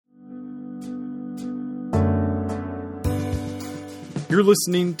You're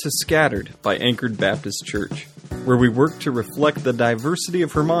listening to Scattered by Anchored Baptist Church, where we work to reflect the diversity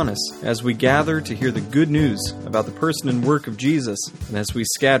of Hermanus as we gather to hear the good news about the person and work of Jesus, and as we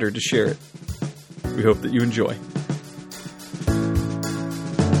scatter to share it. We hope that you enjoy.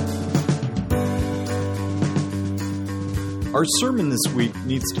 Our sermon this week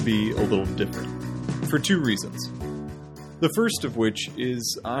needs to be a little different, for two reasons. The first of which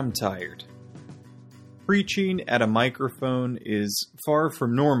is I'm tired. Preaching at a microphone is far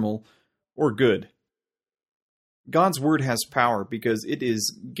from normal or good. God's Word has power because it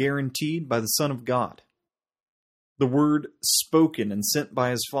is guaranteed by the Son of God. The Word spoken and sent by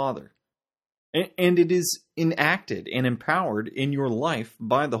His Father. And it is enacted and empowered in your life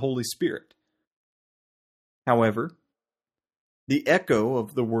by the Holy Spirit. However, the echo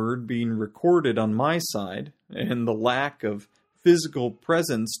of the Word being recorded on my side and the lack of physical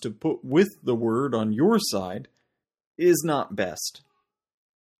presence to put with the Word on your side is not best.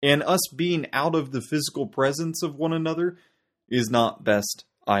 And us being out of the physical presence of one another is not best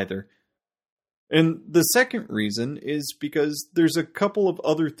either. And the second reason is because there's a couple of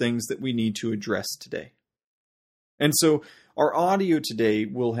other things that we need to address today. And so our audio today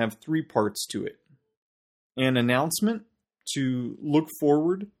will have three parts to it. An announcement to look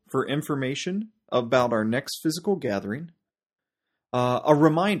forward for information about our next physical gathering. A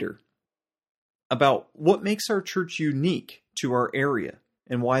reminder about what makes our church unique to our area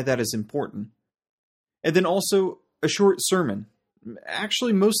and why that is important. And then also a short sermon,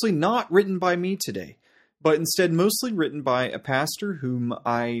 actually mostly not written by me today, but instead mostly written by a pastor whom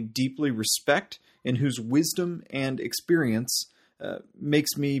I deeply respect and whose wisdom and experience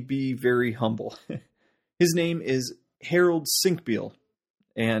makes me be very humble. His name is Harold Sinkbeil,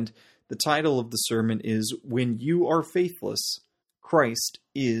 and the title of the sermon is When You Are Faithless, Christ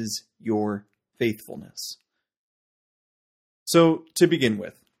is Your Faithfulness. So, to begin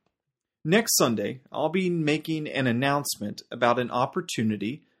with, next Sunday, I'll be making an announcement about an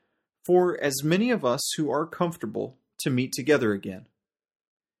opportunity for as many of us who are comfortable to meet together again.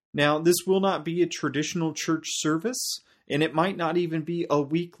 Now, this will not be a traditional church service, and it might not even be a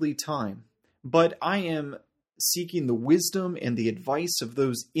weekly time, but I am seeking the wisdom and the advice of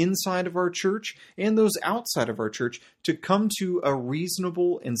those inside of our church and those outside of our church to come to a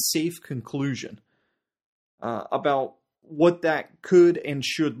reasonable and safe conclusion about what that could and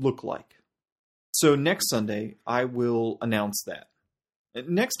should look like. So next Sunday, I will announce that.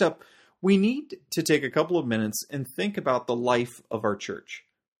 Next up, we need to take a couple of minutes and think about the life of our church.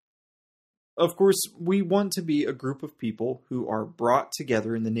 Of course, we want to be a group of people who are brought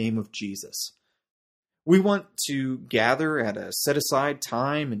together in the name of Jesus. We want to gather at a set-aside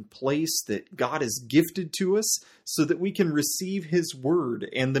time and place that God has gifted to us so that we can receive His Word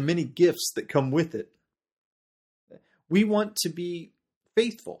and the many gifts that come with it. We want to be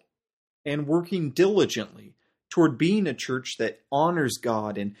faithful and working diligently toward being a church that honors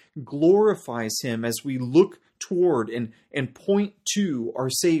God and glorifies Him as we look toward and point to our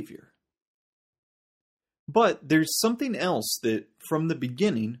Savior. But there's something else that, from the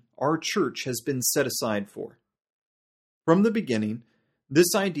beginning, our church has been set aside for. From the beginning,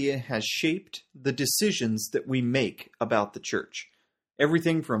 this idea has shaped the decisions that we make about the church.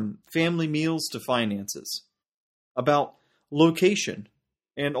 Everything from family meals to finances. About location,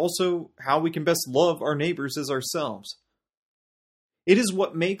 and also how we can best love our neighbors as ourselves. It is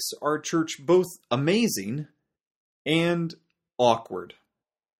what makes our church both amazing and awkward.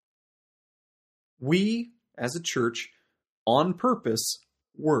 We, as a church, on purpose,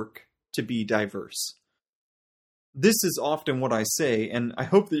 work to be diverse. This is often what I say, and I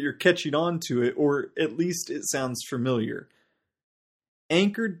hope that you're catching on to it, or at least it sounds familiar.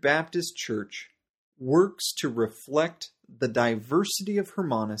 Anchored Baptist Church works to reflect the diversity of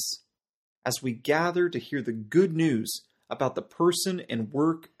Hermanus as we gather to hear the good news about the person and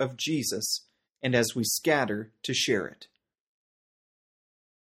work of Jesus, and as we scatter to share it.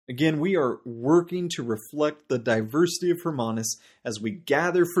 Again, we are working to reflect the diversity of Hermanus as we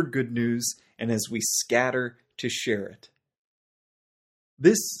gather for good news and as we scatter to share it.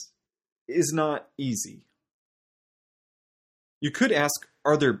 This is not easy. You could ask,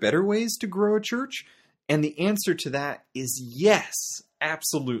 are there better ways to grow a church? And the answer to that is yes,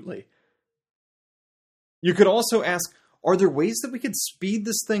 absolutely. You could also ask, are there ways that we could speed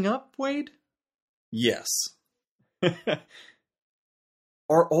this thing up, Wade? Yes.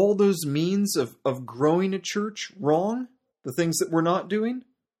 Are all those means of growing a church wrong? The things that we're not doing?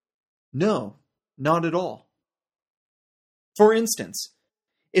 No, not at all. For instance,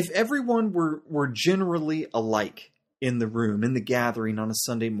 if everyone were generally alike in the room, in the gathering on a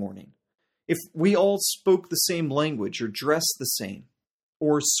Sunday morning, if we all spoke the same language or dressed the same,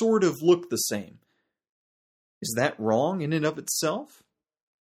 or sort of look the same. Is that wrong in and of itself?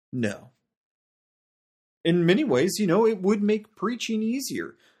 No. In many ways, it would make preaching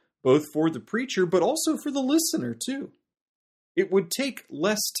easier, both for the preacher, but also for the listener, too. It would take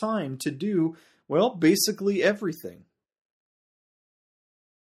less time to do, basically everything.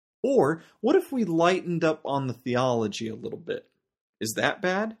 Or, what if we lightened up on the theology a little bit? Is that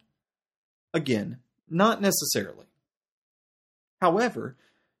bad? Again, not necessarily. However,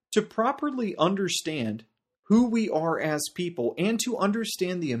 to properly understand who we are as people and to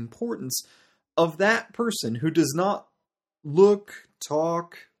understand the importance of that person who does not look,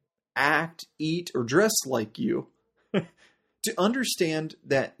 talk, act, eat, or dress like you, to understand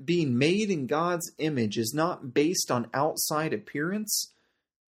that being made in God's image is not based on outside appearance,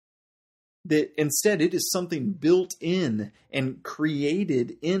 that instead it is something built in and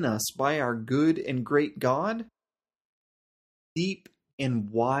created in us by our good and great God. Deep and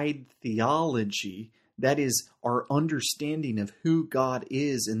wide theology, that is our understanding of who God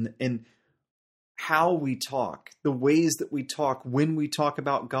is and how we talk, the ways that we talk when we talk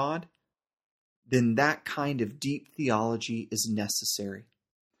about God, then that kind of deep theology is necessary.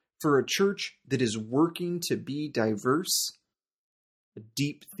 For a church that is working to be diverse, a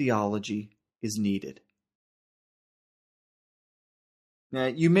deep theology is needed. Now,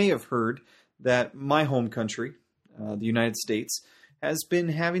 you may have heard that my home country, the United States, has been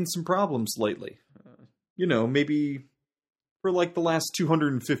having some problems lately. Maybe for like the last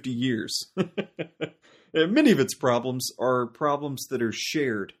 250 years. Many of its problems are problems that are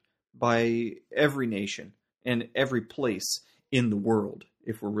shared by every nation and every place in the world,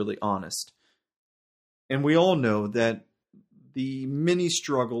 if we're really honest. And we all know that the many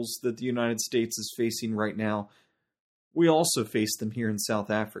struggles that the United States is facing right now, we also face them here in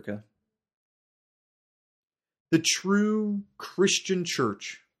South Africa. The true Christian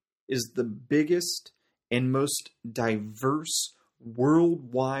church is the biggest and most diverse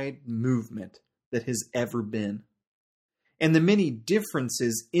worldwide movement that has ever been. And the many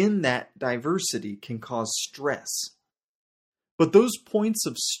differences in that diversity can cause stress. But those points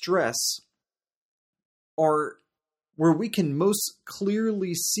of stress are where we can most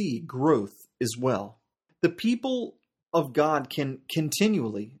clearly see growth as well. The people of God can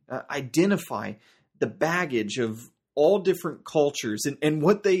continually identify the baggage of all different cultures and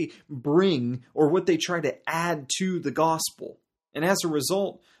what they bring or what they try to add to the gospel. And as a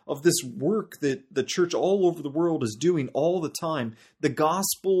result of this work that the church all over the world is doing all the time, the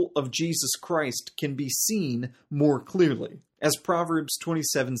gospel of Jesus Christ can be seen more clearly. As Proverbs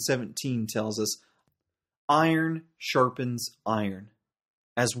 27:17 tells us, iron sharpens iron,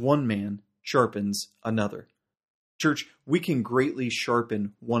 as one man sharpens another. Church, we can greatly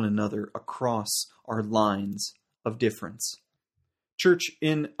sharpen one another across our lines of difference. Church,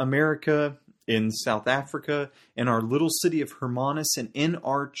 in America, in South Africa, in our little city of Hermanus, and in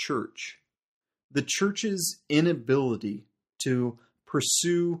our church, the church's inability to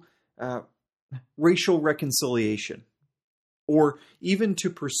pursue racial reconciliation, or even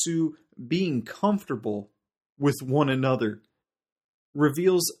to pursue being comfortable with one another,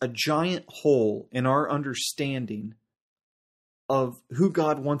 reveals a giant hole in our understanding of who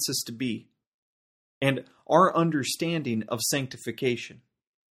God wants us to be and our understanding of sanctification.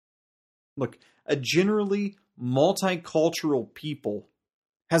 Look, a generally multicultural people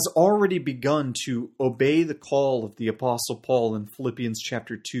has already begun to obey the call of the Apostle Paul in Philippians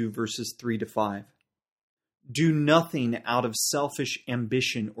chapter 2, verses 3-5. Do nothing out of selfish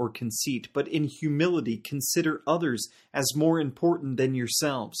ambition or conceit, but in humility consider others as more important than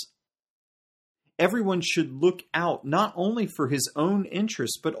yourselves. Everyone should look out not only for his own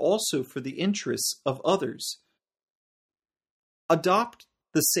interests, but also for the interests of others. Adopt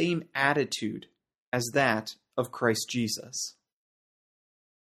the same attitude as that of Christ Jesus.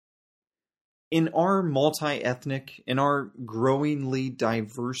 In our multi-ethnic, in our growingly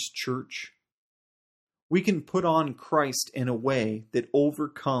diverse church, we can put on Christ in a way that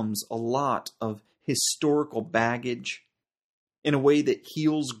overcomes a lot of historical baggage, in a way that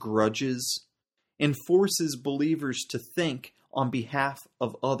heals grudges, and forces believers to think on behalf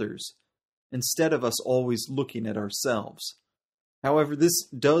of others, instead of us always looking at ourselves. However, this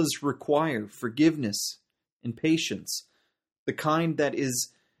does require forgiveness and patience, the kind that is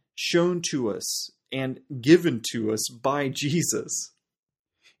shown to us and given to us by Jesus.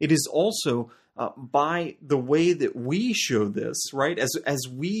 It is also by the way that we show this, right? As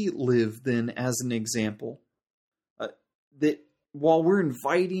we live then as an example, that while we're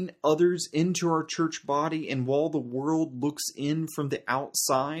inviting others into our church body and while the world looks in from the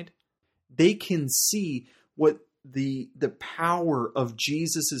outside, they can see what the power of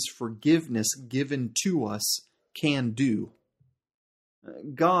Jesus' forgiveness given to us can do.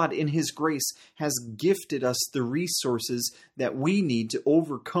 God, in His grace, has gifted us the resources that we need to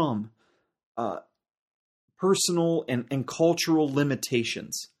overcome personal and cultural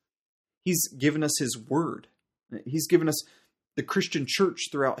limitations. He's given us His Word. He's given us the Christian church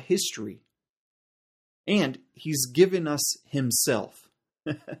throughout history. And He's given us Himself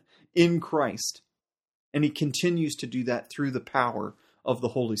in Christ. And He continues to do that through the power of the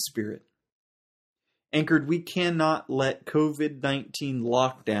Holy Spirit. Anchored, we cannot let COVID-19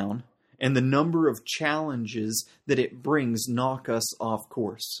 lockdown and the number of challenges that it brings knock us off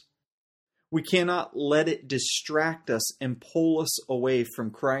course. We cannot let it distract us and pull us away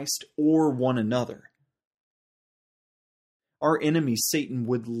from Christ or one another. Our enemy, Satan,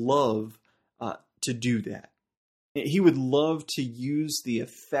 would love to do that. He would love to use the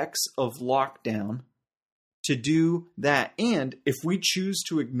effects of lockdown to do that. And if we choose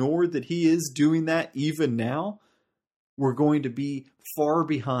to ignore that he is doing that even now, we're going to be far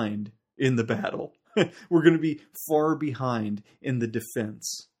behind in the battle. We're going to be far behind in the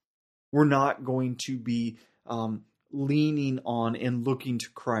defense. We're not going to be leaning on and looking to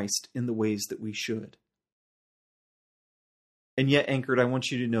Christ in the ways that we should. And yet, Anchored, I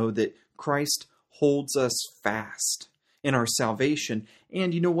want you to know that Christ holds us fast in our salvation.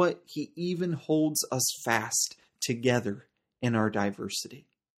 And you know what? He even holds us fast together in our diversity.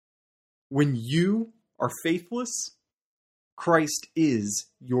 When you are faithless, Christ is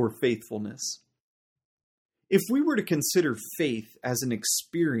your faithfulness. If we were to consider faith as an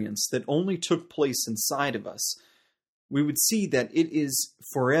experience that only took place inside of us, we would see that it is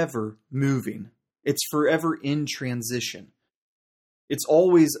forever moving. It's forever in transition. It's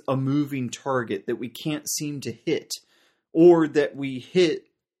always a moving target that we can't seem to hit, or that we hit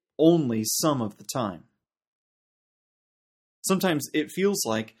only some of the time. Sometimes it feels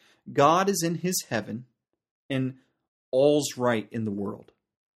like God is in His heaven and all's right in the world.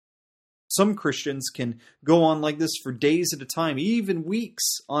 Some Christians can go on like this for days at a time, even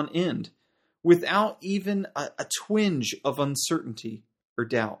weeks on end, without even a twinge of uncertainty or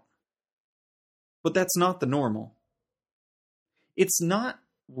doubt. But that's not the normal. It's not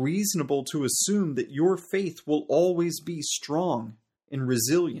reasonable to assume that your faith will always be strong and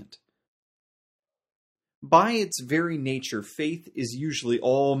resilient. By its very nature, faith is usually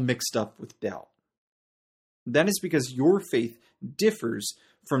all mixed up with doubt. That is because your faith differs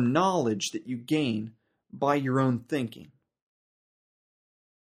from knowledge that you gain by your own thinking.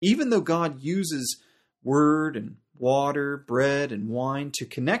 Even though God uses word and water, bread and wine to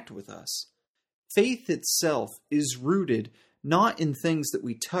connect with us, faith itself is rooted not in things that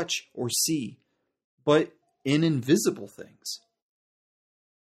we touch or see, but in invisible things.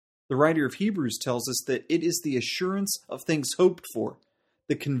 The writer of Hebrews tells us that it is the assurance of things hoped for,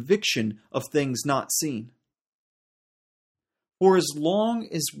 the conviction of things not seen. For as long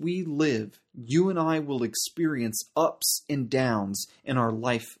as we live, you and I will experience ups and downs in our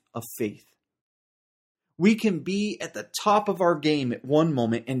life of faith. We can be at the top of our game at one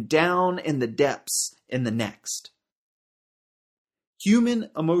moment and down in the depths in the next. Human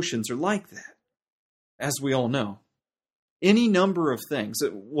emotions are like that, as we all know. Any number of things,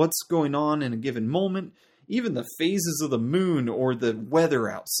 what's going on in a given moment, even the phases of the moon or the weather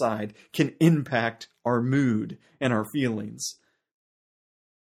outside can impact our mood and our feelings.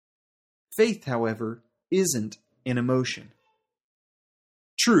 Faith, however, isn't an emotion.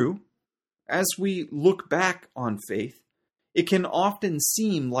 True, as we look back on faith, it can often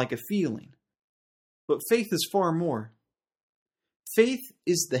seem like a feeling. But faith is far more. Faith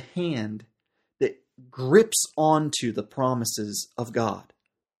is the hand that grips onto the promises of God.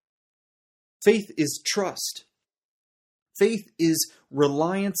 Faith is trust. Faith is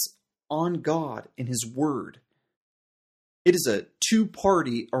reliance on God and His Word. It is a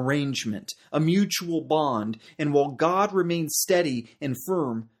two-party arrangement, a mutual bond, and while God remains steady and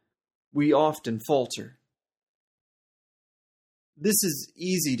firm, we often falter. This is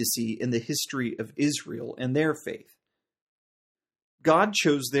easy to see in the history of Israel and their faith. God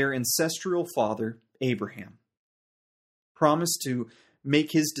chose their ancestral father, Abraham, promised to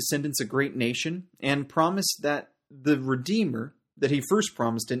make his descendants a great nation, and promised that the Redeemer that he first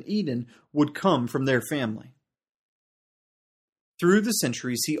promised in Eden would come from their family. Through the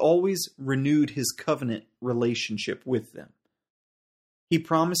centuries, he always renewed his covenant relationship with them. He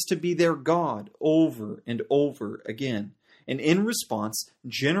promised to be their God over and over again. And in response,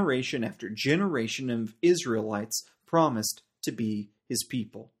 generation after generation of Israelites promised to be His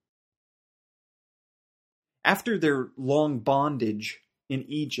people. After their long bondage in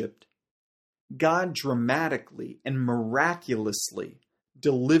Egypt, God dramatically and miraculously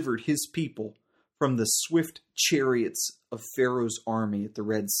delivered his people from the swift chariots of Pharaoh's army at the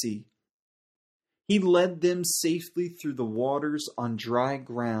Red Sea. He led them safely through the waters on dry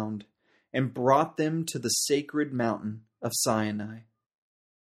ground and brought them to the sacred mountain of Sinai.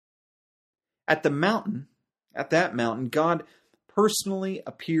 At that mountain, God personally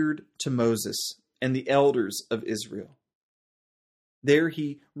appeared to Moses and the elders of Israel. There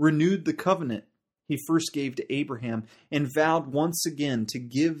he renewed the covenant he first gave to Abraham and vowed once again to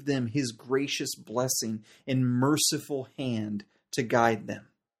give them his gracious blessing and merciful hand to guide them.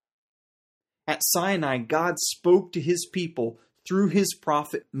 At Sinai, God spoke to his people through his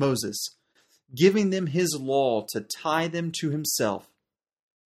prophet Moses, giving them his law to tie them to himself.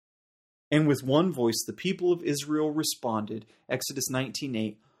 And with one voice, the people of Israel responded, Exodus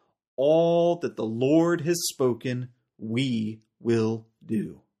 19:8, "All that the Lord has spoken, we will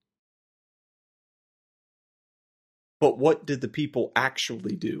do." But what did the people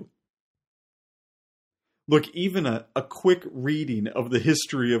actually do? Look, even a quick reading of the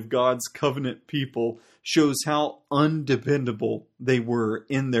history of God's covenant people shows how undependable they were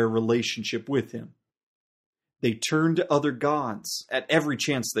in their relationship with him. They turned to other gods at every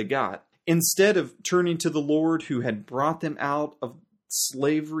chance they got. Instead of turning to the Lord who had brought them out of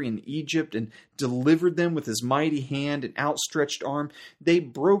slavery in Egypt and delivered them with his mighty hand and outstretched arm, they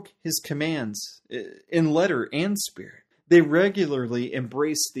broke his commands in letter and spirit. They regularly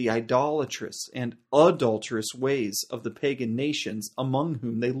embraced the idolatrous and adulterous ways of the pagan nations among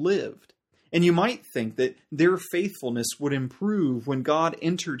whom they lived. And you might think that their faithfulness would improve when God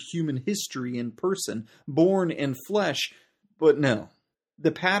entered human history in person, born in flesh, but no.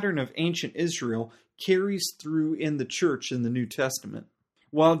 The pattern of ancient Israel carries through in the church in the New Testament.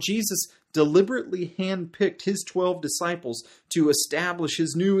 While Jesus deliberately handpicked his 12 disciples to establish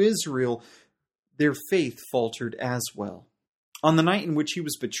his new Israel, their faith faltered as well. On the night in which he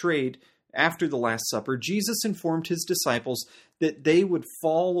was betrayed, after the Last Supper, Jesus informed his disciples that they would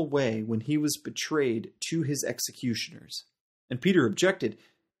fall away when he was betrayed to his executioners. And Peter objected,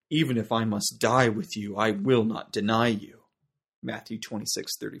 "Even if I must die with you, I will not deny you." Matthew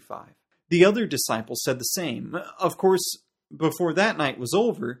 26:35. The other disciples said the same. Of course, before that night was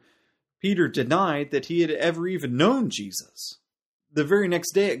over, Peter denied that he had ever even known Jesus. The very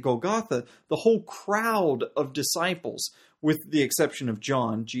next day at Golgotha, the whole crowd of disciples, with the exception of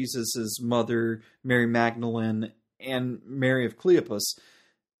John, Jesus' mother, Mary Magdalene, and Mary of Cleopas,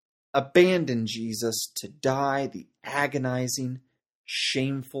 abandoned Jesus to die the agonizing,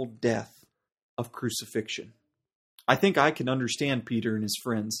 shameful death of crucifixion. I think I can understand Peter and his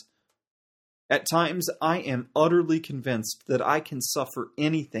friends. At times, I am utterly convinced that I can suffer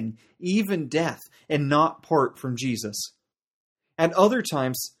anything, even death, and not part from Jesus. At other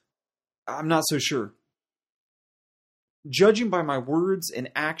times, I'm not so sure. Judging by my words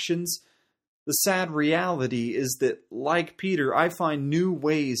and actions, the sad reality is that, like Peter, I find new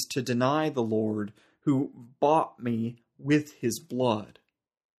ways to deny the Lord who bought me with his blood.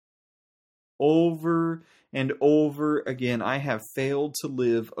 Over and over again, I have failed to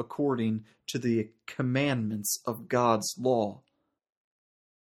live according to the commandments of God's law.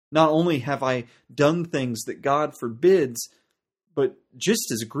 Not only have I done things that God forbids, but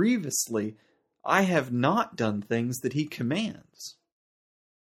just as grievously, I have not done things that he commands.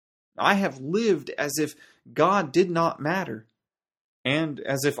 I have lived as if God did not matter, and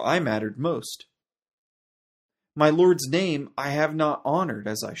as if I mattered most. My Lord's name I have not honored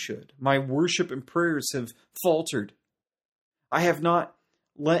as I should. My worship and prayers have faltered. I have not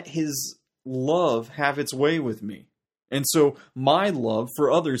let his love have its way with me, and so my love for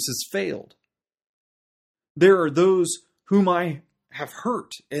others has failed. There are those whom I have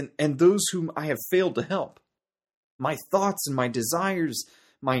hurt, and those whom I have failed to help. My thoughts and my desires,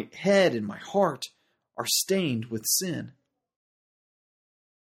 my head and my heart are stained with sin.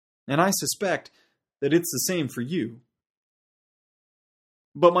 And I suspect that it's the same for you.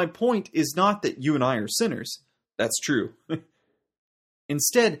 But my point is not that you and I are sinners. That's true.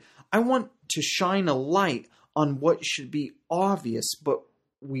 Instead, I want to shine a light on what should be obvious, but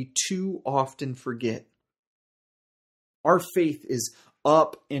we too often forget. Our faith is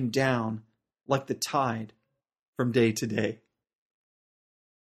up and down like the tide from day to day.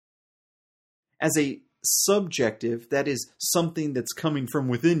 As a subjective, that is, something that's coming from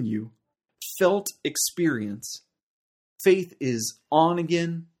within you, felt experience, faith is on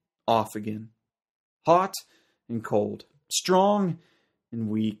again, off again, hot and cold, strong and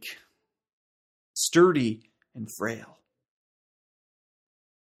weak, sturdy and frail.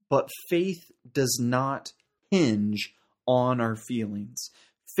 But faith does not hinge on our feelings.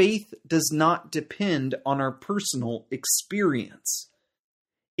 faith does not depend on our personal experience.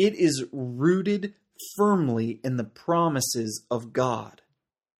 It is rooted firmly in the promises of God.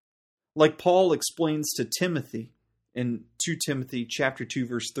 Like Paul explains to Timothy in 2 Timothy chapter 2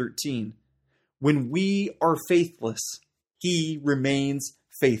 verse 13, when we are faithless, he remains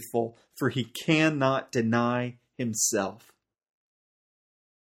faithful, for he cannot deny himself.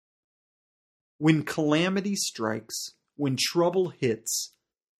 When calamity strikes, when trouble hits,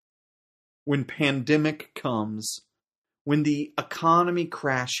 when pandemic comes, when the economy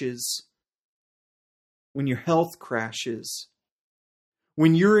crashes, when your health crashes,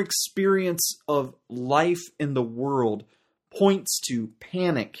 when your experience of life in the world points to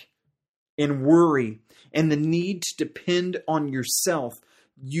panic and worry and the need to depend on yourself,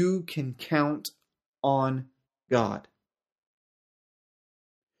 you can count on God.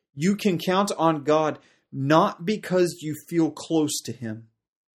 You can count on God not because you feel close to Him,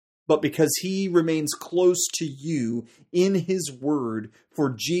 but because He remains close to you in His Word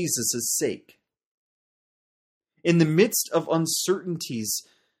for Jesus' sake. In the midst of uncertainties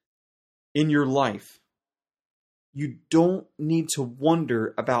in your life, you don't need to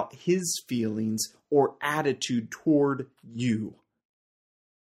wonder about His feelings or attitude toward you.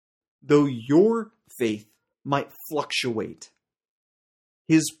 Though your faith might fluctuate,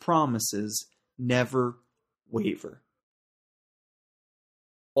 His promises never waver.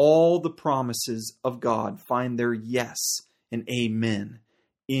 All the promises of God find their yes and amen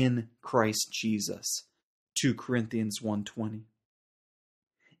in Christ Jesus. 2 Corinthians 1:20.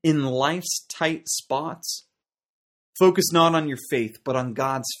 In life's tight spots, focus not on your faith, but on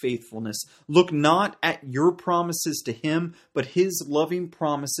God's faithfulness. Look not at your promises to Him, but His loving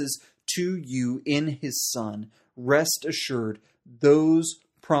promises to you in His Son. Rest assured, those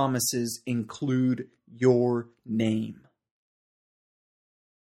promises include your name.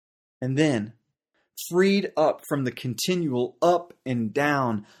 And then, freed up from the continual up and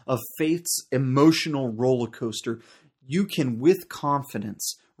down of faith's emotional roller coaster, you can with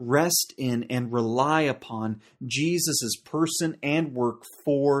confidence rest in and rely upon Jesus' person and work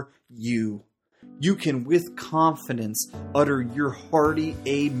for you. You can with confidence utter your hearty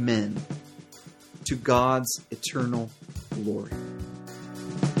amen to God's eternal glory.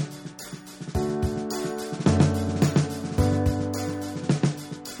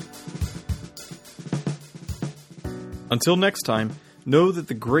 Until next time, know that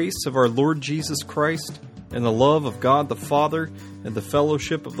the grace of our Lord Jesus Christ and the love of God the Father and the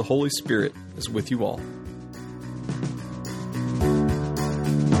fellowship of the Holy Spirit is with you all.